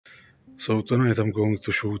So tonight I'm going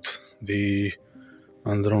to shoot the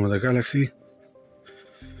Andromeda galaxy.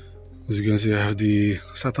 As you can see, I have the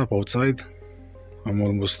setup outside. I'm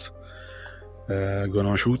almost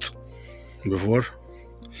gonna shoot before.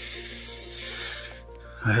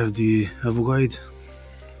 I have the evoguide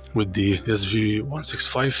with the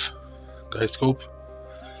SV165 guide scope,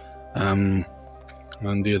 and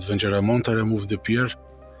the adventure mount. I removed the pier,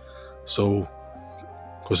 so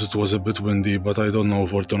because it was a bit windy, but I don't know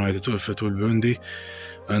for tonight if it will be windy.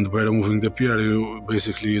 And by removing the pier, you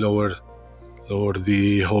basically lower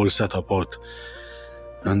the whole setup out,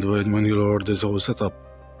 and when you lower this whole setup,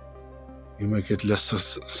 you make it less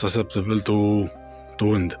susceptible to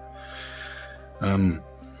wind.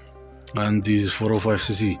 And these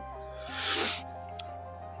 405cc.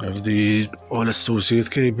 I have the all associate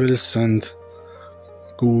cables and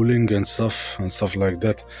cooling and stuff like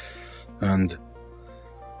that, and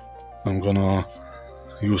I'm gonna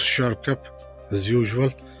use sharpcap as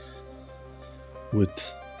usual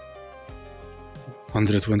with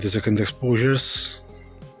 120-second exposures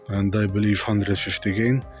and I believe 150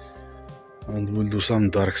 gain, and we'll do some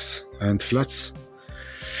darks and flats,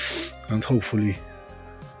 and hopefully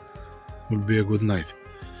will be a good night.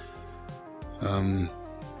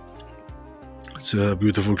 It's a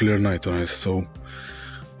beautiful clear night tonight, so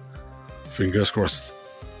fingers crossed.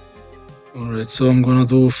 Alright, so I'm gonna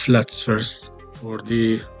do flats first for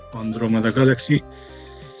the Andromeda galaxy.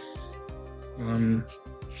 I'm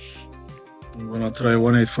gonna try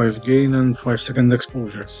 185 gain and 5-second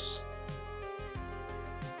exposures.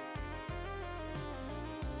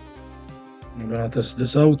 I'm gonna test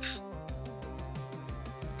this out.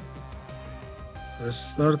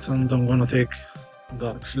 First start, and I'm gonna take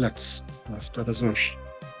dark flats after as well,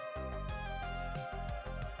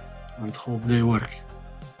 and hope they work.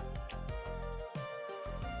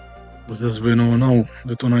 But as we know now,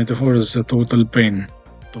 the 294 is a total pain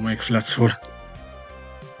to make flats for.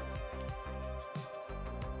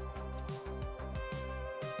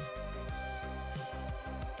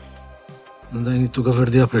 And I need to cover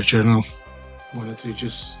the aperture now when it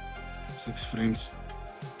reaches 6 frames.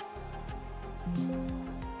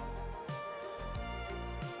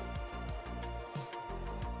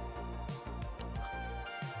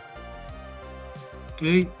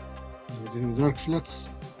 Okay, using dark flats.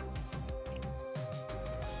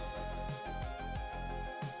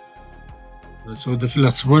 So the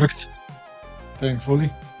flats worked, thankfully.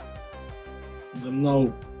 And I'm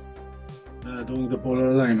now doing the polar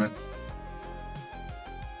alignment,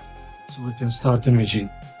 so we can start imaging.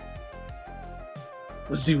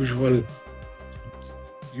 As usual,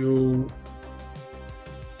 you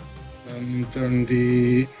turn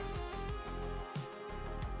the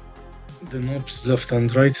knobs left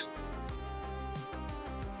and right,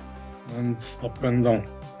 and up and down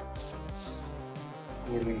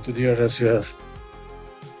according to the areas you have.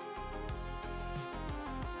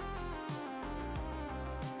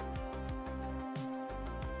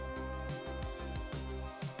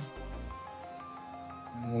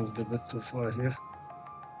 Moved a bit too far here.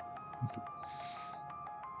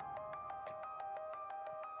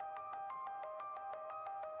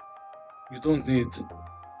 You don't need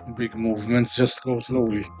big movements, just go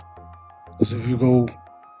slowly, because if you go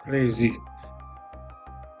crazy,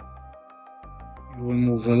 you will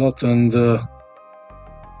move a lot and you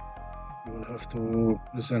will have to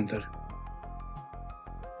recenter.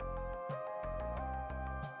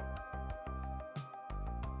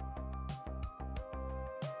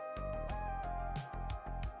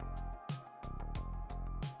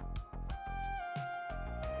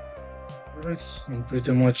 Alright, I'm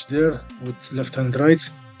pretty much there with left and right.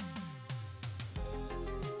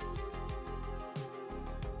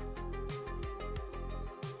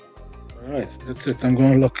 Alright, that's it. I'm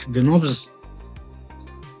gonna lock the knobs,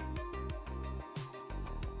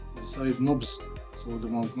 the side knobs, so the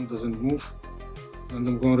mount doesn't move, and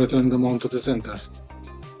I'm gonna return the mount to the center,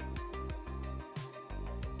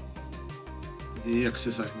 the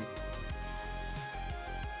axis I mean.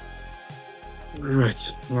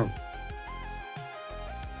 Alright, now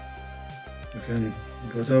you can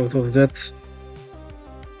get out of that.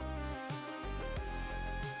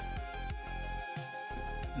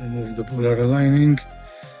 Remove the polar aligning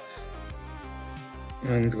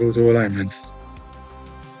and go to alignment.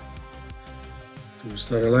 To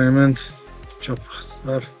star alignment, chop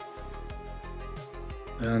star,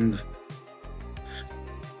 and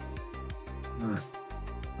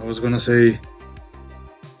I was gonna say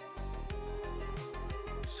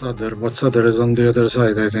solder, but solder is on the other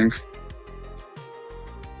side, I think.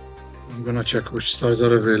 I'm gonna check which stars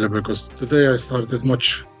are available, because today I started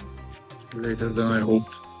much later than I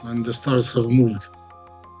hoped. and the stars have moved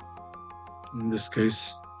in this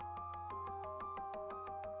case.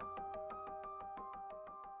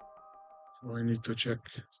 So I need to check.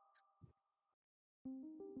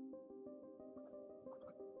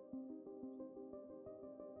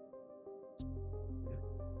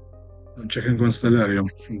 I'm checking Constellarium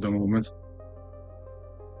at the moment.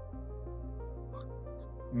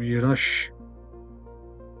 Mirage.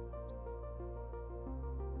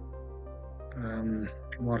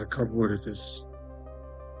 Markup where it is.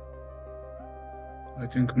 I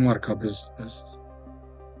think markup is best.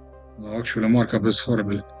 No, actually markup is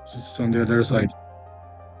horrible. It's on the other side.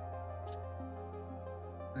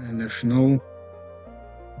 And if no,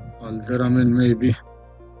 Alderamin maybe.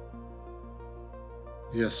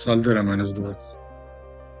 Yes, Alderamin is the best.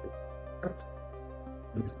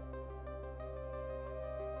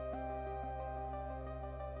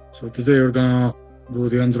 So today we're gonna do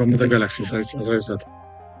the Andromeda galaxy size, as I said.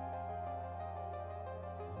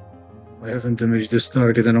 I haven't imaged this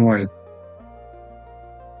target in a while,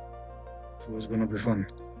 so it's gonna be fun.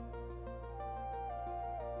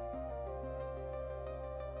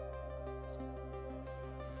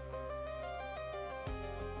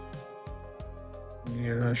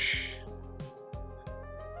 Mirage,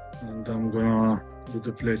 and I'm gonna do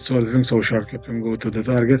the plate solving so sharpcap can go to the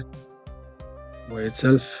target by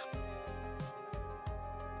itself.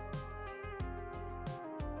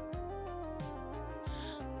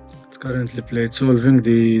 It's currently plate solving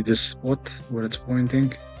the spot where it's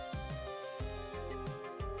pointing,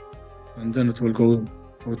 and then it will go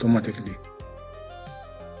automatically,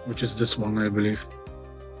 which is this one, I believe.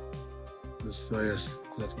 Yes,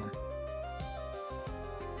 that one.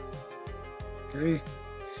 Okay.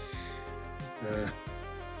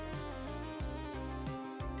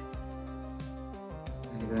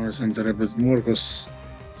 I'm gonna center a bit more because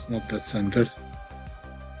it's not that centered.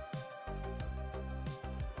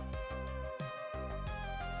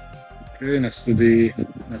 Okay, next to the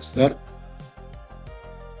next star.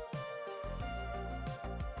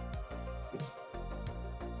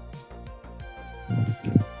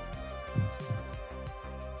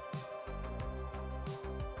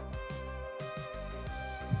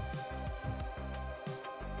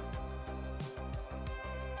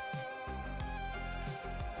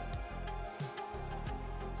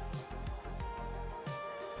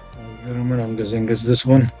 I'm guessing it's this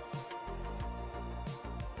one.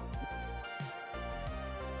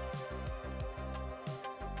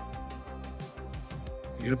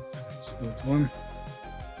 Yep, it's that one.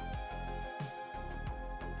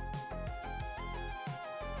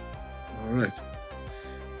 Alright.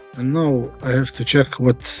 And now I have to check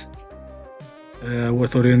what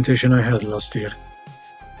orientation I had last year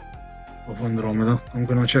of Andromeda. I'm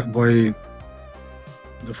gonna check by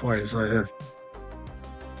the files I have,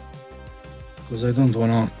 because I don't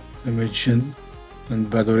wanna image and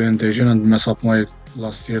bad orientation and mess up my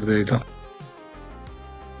last year data.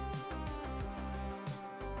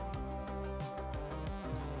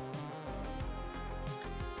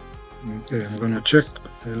 Okay, I'm gonna check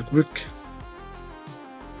real quick.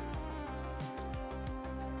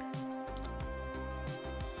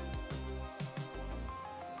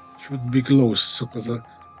 Should be close, because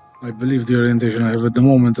I believe the orientation I have at the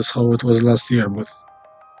moment is how it was last year, but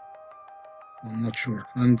I'm not sure.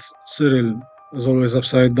 And Siril is always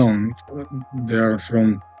upside down. They are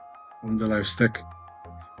from the live stack.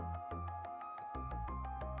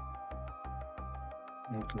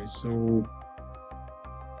 Okay, so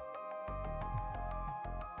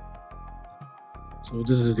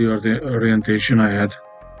this is the orientation I had.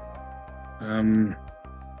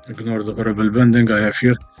 Ignore the variable bending I have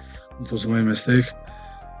here. It was my mistake.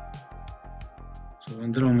 So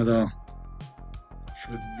Andromeda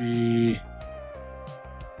should be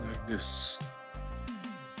like this.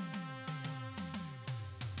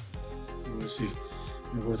 We'll see.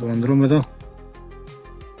 We go to Andromeda.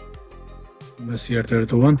 Messier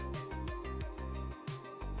 31.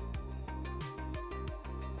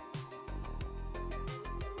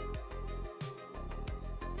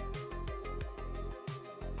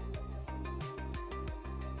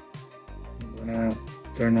 I'm gonna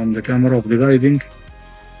turn on the camera of the guiding.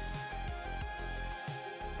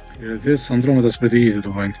 Here it is. Andromeda is pretty easy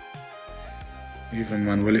to find, even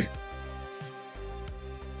manually.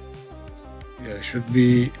 Yeah, it should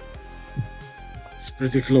be. It's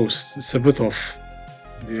pretty close. It's a bit off.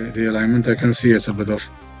 The alignment I can see it's a bit off.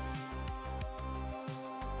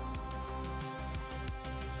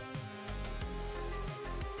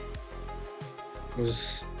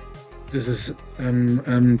 Because this is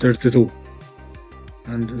M32,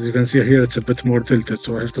 and as you can see here, it's a bit more tilted,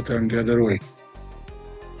 so I have to turn the other way.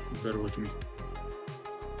 Bear with me.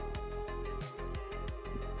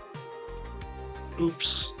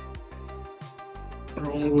 Oops.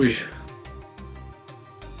 Wrong way.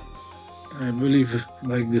 I believe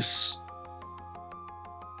like this.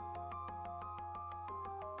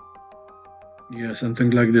 Yeah,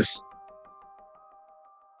 something like this.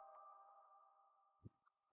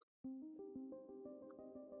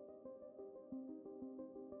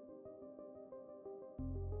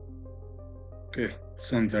 Okay,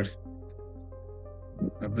 centered.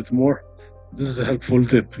 A bit more. This is a helpful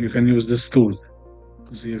tip. You can use this tool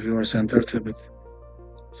to see if you are centered a bit.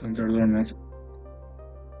 Centered or not.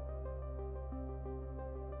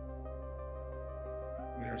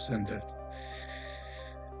 We are centered.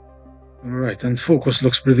 Alright, and focus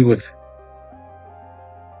looks pretty good.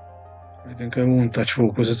 I think I won't touch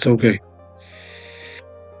focus, it's okay.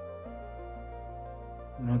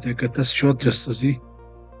 I'll take a test shot just to see.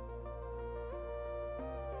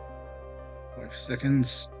 5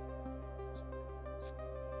 seconds.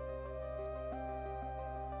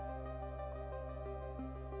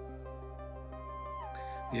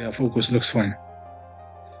 Yeah, focus looks fine.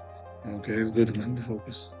 Okay, it's good with the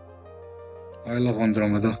focus. I love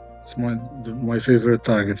Andromeda. It's my favorite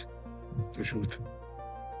target to shoot.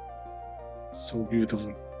 So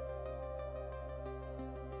beautiful.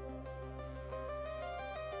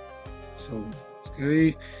 So,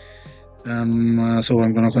 okay. So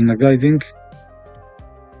I'm gonna connect guiding.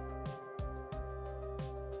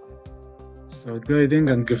 Start guiding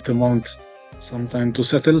and give the mount some time to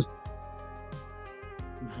settle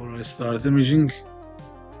before I start imaging.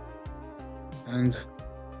 And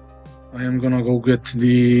I am gonna go get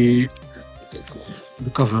the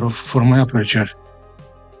cover for my aperture.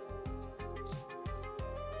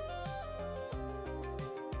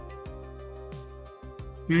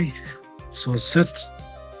 Okay, so set.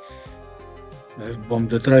 I've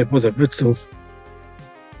bumped the tripod a bit, so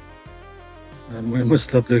I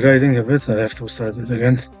messed up the guiding a bit. I have to start it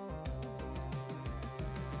again.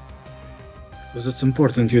 Because it's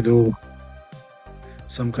important you do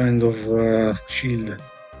some kind of shield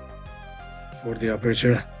for the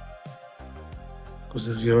aperture. Because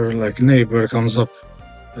if your neighbor comes up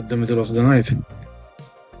at the middle of the night,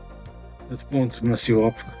 it won't mess you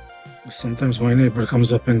up. Sometimes my neighbor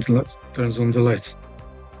comes up and turns on the lights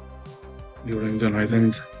during the night,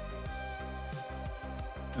 and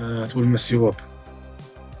it will mess you up.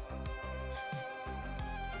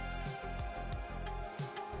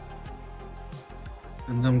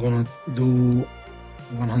 And I'm gonna do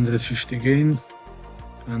 150 gain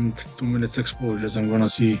and 2 minutes exposures. I'm gonna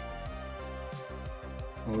see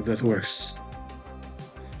how that works,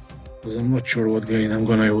 because I'm not sure what gain I'm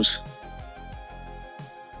gonna use.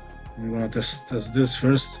 I'm gonna test this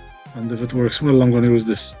first, and if it works well, I'm gonna use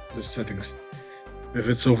this settings. If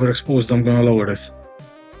it's overexposed, I'm gonna lower it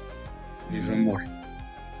even more.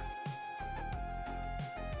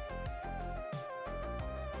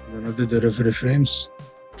 I'm gonna do the every frames,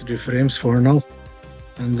 3 frames for now,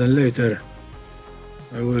 and then later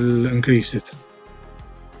I will increase it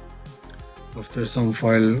after some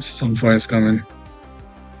files come in.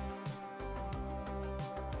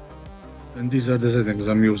 And these are the settings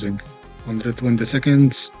I'm using: 120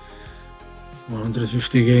 seconds,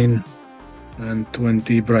 150 gain, and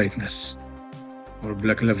 20 brightness, or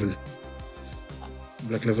black level.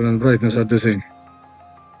 Black level and brightness are the same.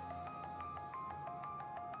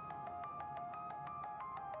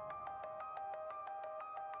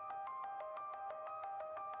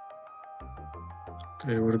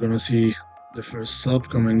 Okay, we're gonna see the first sub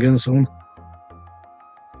coming in soon.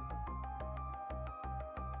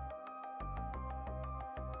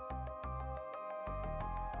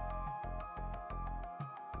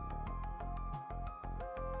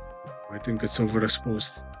 I think it's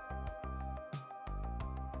overexposed.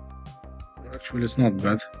 Actually, it's not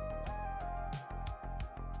bad.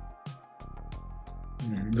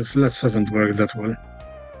 The flats haven't worked that well.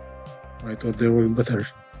 I thought they worked better.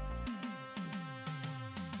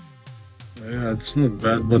 Yeah, it's not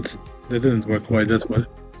bad, but they didn't work quite that well.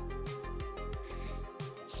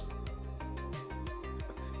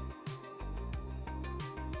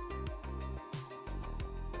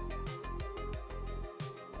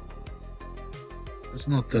 It's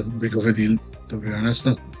not that big of a deal, to be honest.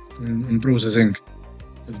 In processing,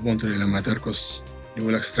 it won't really matter, because you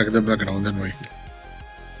will extract the background anyway.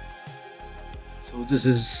 So this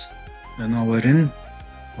is an hour in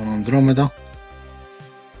on Andromeda.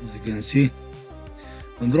 As you can see,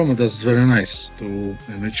 Andromeda is very nice to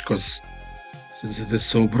image, because since it is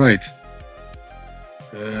so bright,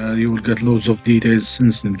 you will get loads of details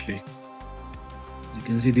instantly. As you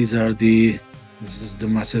can see, these are the This is the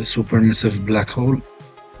massive, supermassive black hole.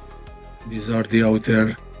 These are the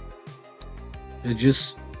outer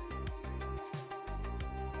edges.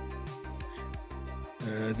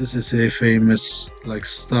 This is a famous like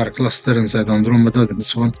star cluster inside Andromeda.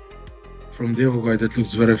 This one from the evoguide it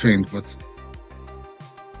looks very faint, but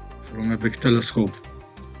from a big telescope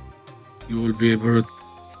you will be able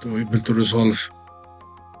to resolve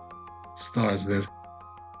stars there.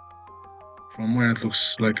 From where it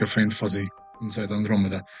looks like a faint fuzzy inside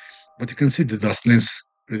Andromeda, but you can see the dust lanes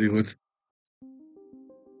pretty good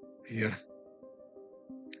here.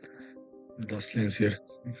 The dust lanes here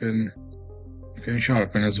you can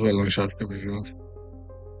sharpen as well on sharpcap if you want.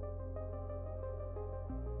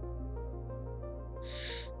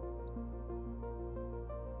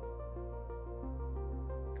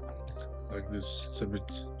 Like this, it's a bit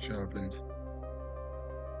sharpened.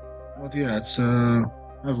 But yeah, it's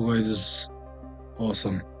evoguide is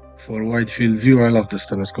awesome. For wide field view, I love this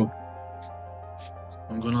telescope.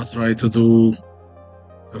 I'm gonna try to do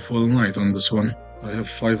a full night on this one. I have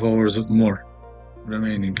 5 hours more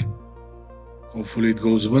remaining. Hopefully it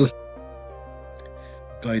goes well.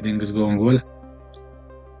 Guiding is going well.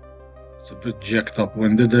 It's a bit jacked up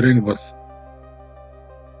when dithering, but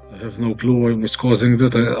I have no clue what's causing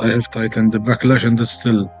that. I have tightened the backlash and it's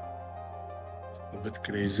still a bit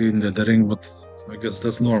crazy in dithering, but I guess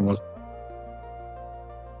that's normal.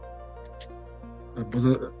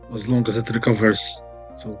 But as long as it recovers,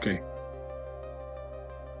 it's okay.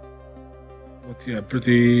 But yeah,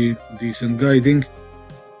 pretty decent guiding.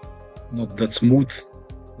 Not that smooth.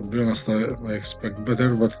 To be honest, I expect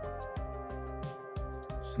better, but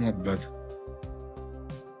it's not bad.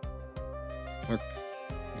 But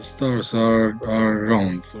the stars are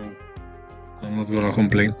round, so I'm not gonna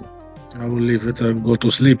complain. I will leave it. I'll go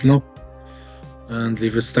to sleep now and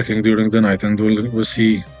leave it stacking during the night, and we'll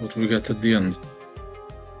see what we get at the end.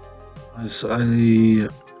 As I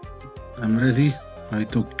am ready. I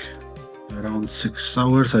took around 6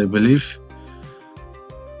 hours, I believe,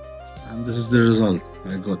 and this is the result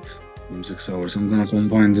I got from 6 hours. I'm gonna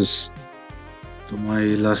combine this to my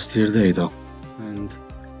last year data, and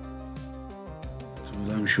it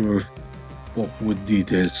will, I'm sure, pop with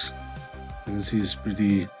details. You can see it's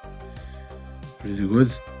pretty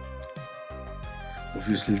good.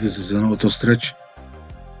 Obviously this is an auto stretch,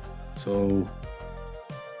 so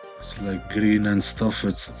it's like green and stuff.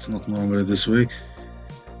 It's not normally this way,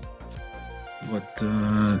 but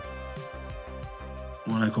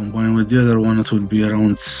when I combine with the other one, it will be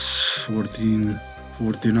around 14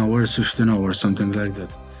 hours, 15 hours, something like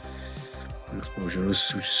that. Exposure,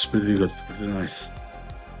 which is pretty good, pretty nice.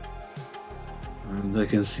 And I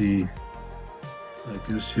can see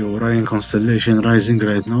Orion constellation rising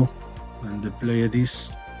right now, and the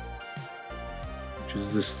Pleiades, which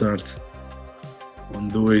is the start on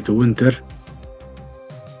the way to winter.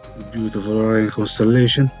 A beautiful Orion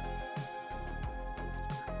constellation.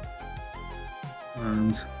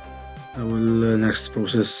 And I will next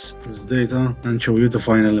process this data and show you the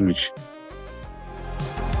final image.